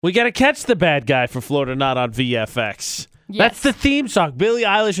We got to catch the bad guy for Florida Not on VFX. Yes. That's the theme song. Billie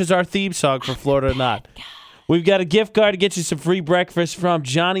Eilish is our theme song for Florida Not. We've got a gift card to get you some free breakfast from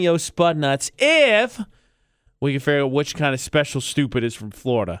Johnny O. Spudnuts if we can figure out which kind of special stupid is from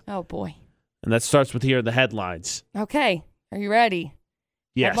Florida. Oh, boy. And that starts with here in the headlines. Okay. Are you ready?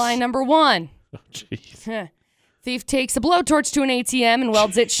 Yes. Headline number 1. Oh, jeez. Thief takes a blowtorch to an ATM and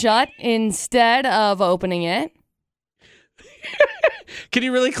welds it shut instead of opening it. Can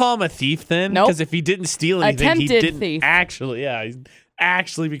you really call him a thief then? Nope. Because if he didn't steal anything, he Attempted didn't thief. he's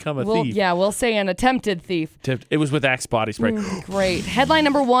actually become a thief. Yeah, we'll say an attempted thief. It was with Axe body spray. Great. Headline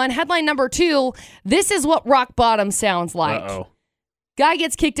number 1. Headline number 2. This is what rock bottom sounds like. Uh-oh. Guy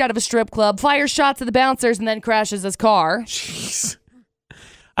gets kicked out of a strip club, fires shots at the bouncers, and then crashes his car. Jeez.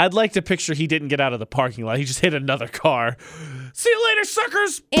 I'd like to picture he didn't get out of the parking lot. He just hit another car. See you later,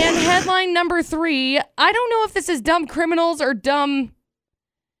 suckers. And headline number 3. I don't know if this is dumb criminals or dumb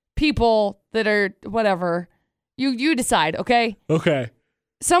people that are whatever. You decide, okay? Okay.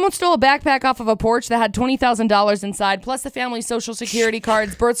 Someone stole a backpack off of a porch that had $20,000 inside, plus the family's social security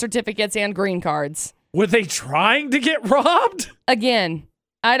cards, birth certificates, and green cards. Were they trying to get robbed? Again,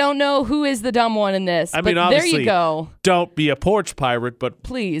 I don't know who is the dumb one in this. I mean, but obviously, there you go. Don't be a porch pirate, but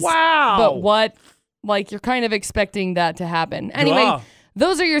Please. wow. But what? Like, you're kind of expecting that to happen. Anyway, Yeah.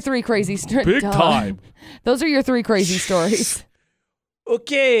 those are your 3 crazy stories. Big time. Those are your 3 crazy stories.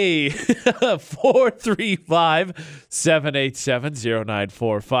 Okay.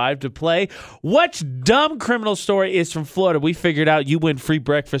 435-787-0945 to play. Which dumb criminal story is from Florida? We figured out you win free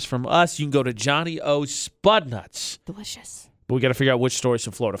breakfast from us. You can go to Johnny O. Spudnuts. Delicious. But we got to figure out which story's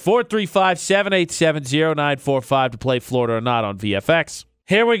from Florida. 435-787-0945 to play Florida or Not on VFX.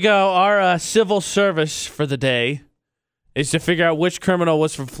 Here we go. Our civil service for the day is to figure out which criminal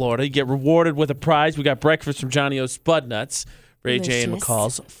was from Florida. You get rewarded with a prize. We got breakfast from Johnny O. Spudnuts. Ray J and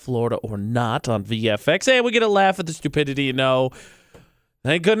McCall's Florida or Not on VFX. Hey, we get a laugh at the stupidity, you know.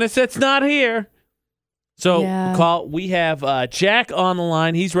 Thank goodness it's not here. So, Yeah. McCall, we have Jack on the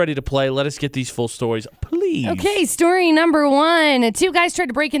line. He's ready to play. Let us get these full stories, please. Okay, story number 1. 2 guys tried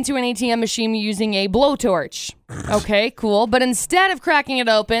to break into an ATM machine using a blowtorch. Okay, cool. But instead of cracking it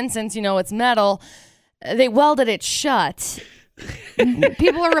open, since, you know, it's metal, they welded it shut.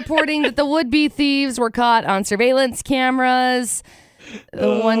 People are reporting that the would-be thieves were caught on surveillance cameras.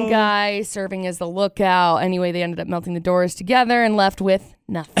 The one guy serving as the lookout. Anyway, they ended up melting the doors together and left with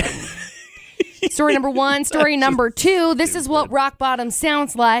nothing. Story number 1. Story number 2. This is what rock bottom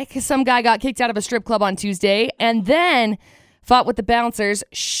sounds like. Some guy got kicked out of a strip club on Tuesday and then fought with the bouncers,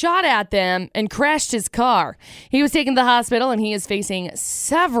 shot at them, and crashed his car. He was taken to the hospital and he is facing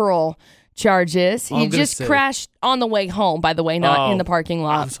several charges. He just crashed on the way home, by the way, not in the parking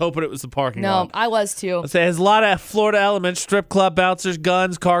lot. I was hoping it was the parking lot. No, I was too. Let's say it has a lot of Florida elements: strip club, bouncers,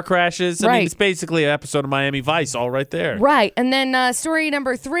 guns, car crashes. I mean, Right. it's basically an episode of Miami Vice all right there. Right. And then story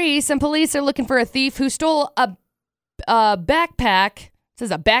number 3, some police are looking for a thief who stole a backpack. It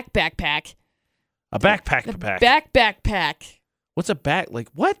says a backpack. A backpack pack. Backpack. What's a back? Like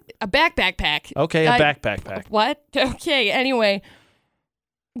what? A backpack. Okay, a backpack pack. What? Okay, anyway.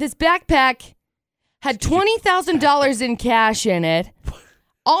 This backpack had $20,000 in cash in it.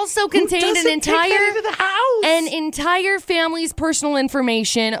 Also contained an entire family's personal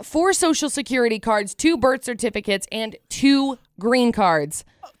information, 4 social security cards, 2 birth certificates, and 2 green cards.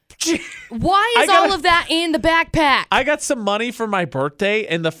 Why is all of that in the backpack? I got some money for my birthday,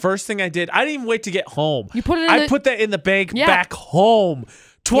 and the first thing I did, I didn't even wait to get home. You put it in I put that in the bank back home.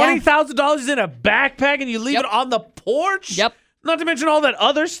 $20,000 in a backpack, and you leave it on the porch? Yep. Not to mention all that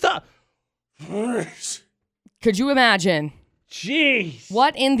other stuff. Could you imagine? Jeez.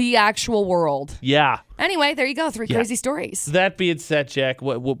 What in the actual world? Yeah. Anyway, there you go. 3 crazy stories. That being said, Jack,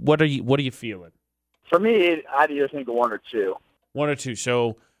 what are you feeling? For me, I'd either think of 1 or 2. 1 or 2.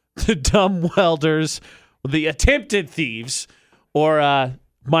 So the dumb welders, the attempted thieves, or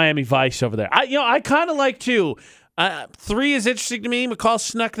Miami Vice over there. I kind of like 2. 3 is interesting to me. McCall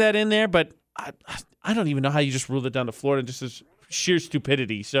snuck that in there, but I don't even know how you just ruled it down to Florida, just as sheer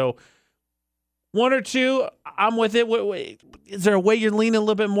stupidity. So 1 or 2, I'm with it. Wait, is there a way you're leaning a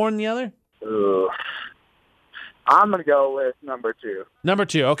little bit more than the other? I'm going to go with number 2. Number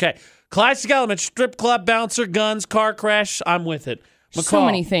 2, okay. Classic element: strip club, bouncer, guns, car crash. I'm with it. McCall, So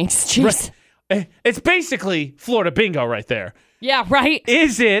many things. Jeez. Right. It's basically Florida bingo right there. Yeah, right.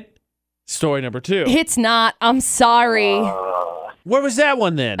 Is it story number 2? It's not. I'm sorry. Where was that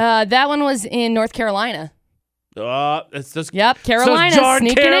one then? That one was in North Carolina. It's just Yep, Carolina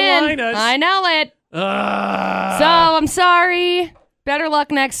sneaking in. I know it. So I'm sorry. Better luck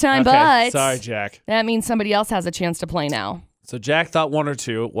next time, okay, but sorry, Jack. that means somebody else has a chance to play now. So Jack thought 1 or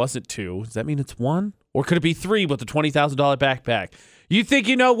 2. It wasn't 2. Does that mean it's 1? Or could it be 3 with the $20,000 backpack? You think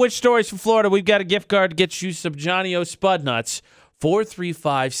you know which stories from Florida? We've got a gift card to get you some Johnny O Spud Nuts.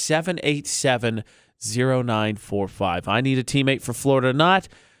 435-787-0945. I need a teammate for Florida or not,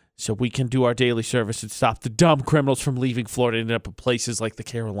 so we can do our daily service and stop the dumb criminals from leaving Florida and ending up in places like the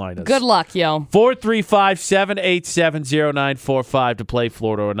Carolinas. Good luck, yo. 435-787-0945 to play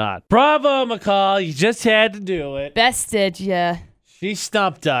Florida or not. Bravo, McCall. You just had to do it. Bested ya. She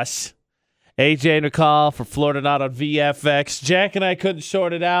stumped us. AJ and McCall for Florida or not on VFX. Jack and I couldn't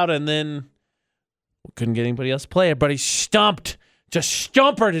sort it out, and then we couldn't get anybody else to play. Everybody stumped. Just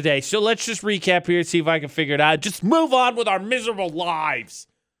stump her today. So let's just recap here and see if I can figure it out. Just move on with our miserable lives.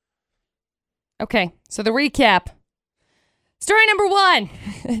 Okay, so the recap. Story number 1.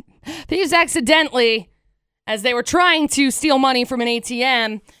 Thieves accidentally, as they were trying to steal money from an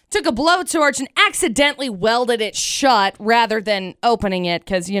ATM, took a blowtorch and accidentally welded it shut rather than opening it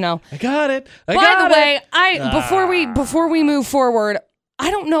because, you know. I got it. By the way, before we move forward,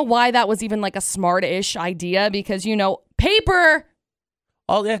 I don't know why that was even like a smart-ish idea because, you know, paper.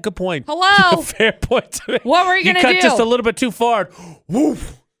 Oh, yeah, good point. Hello. Fair point to me. What were you going to do? You cut just a little bit too far.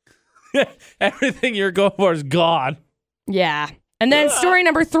 Woof. Everything you're going for is gone. Yeah. And then story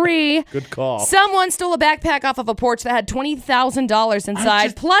number 3. Good call. Someone stole a backpack off of a porch that had $20,000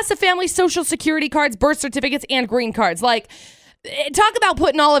 inside, plus a family's social security cards, birth certificates, and green cards. Like, talk about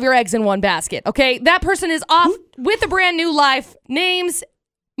putting all of your eggs in one basket, okay? That person is off with a brand new life, names,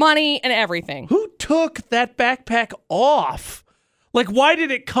 money, and everything. Who took that backpack off? Like, why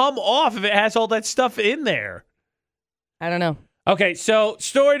did it come off if it has all that stuff in there? I don't know. Okay, so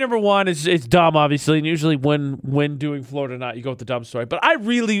story number 1 is dumb, obviously, and usually when doing Florida or not, you go with the dumb story. But I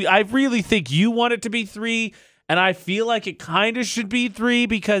really think you want it to be 3, and I feel like it kind of should be 3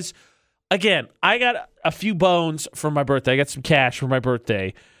 because, again, I got a few bones for my birthday. I got some cash for my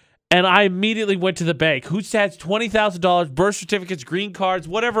birthday, and I immediately went to the bank. Who has $20,000, birth certificates, green cards,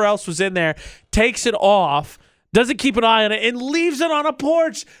 whatever else was in there, takes it off, doesn't keep an eye on it, and leaves it on a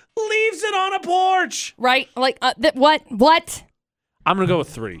porch. Leaves it on a porch. Right? Like, what? I'm going to go with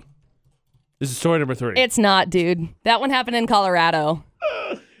 3. This is story number 3. It's not, dude. That one happened in Colorado.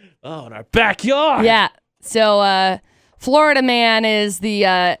 Oh, in our backyard. Yeah. So, Florida man is the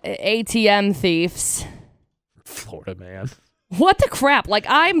ATM thieves. Florida man. What the crap? Like,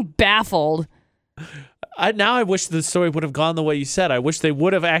 I'm baffled. I wish the story would have gone the way you said. I wish they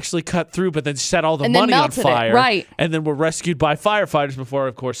would have actually cut through, but then set all the And then money on melted it, fire. right. And then were rescued by firefighters before,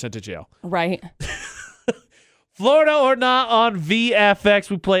 of course, sent to jail. Right. Florida or not on VFX.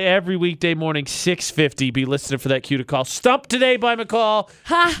 We play every weekday morning, 6:50. Be listening for that cue to call. Stumped today by McCall.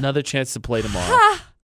 Ha. Another chance to play tomorrow. Ha.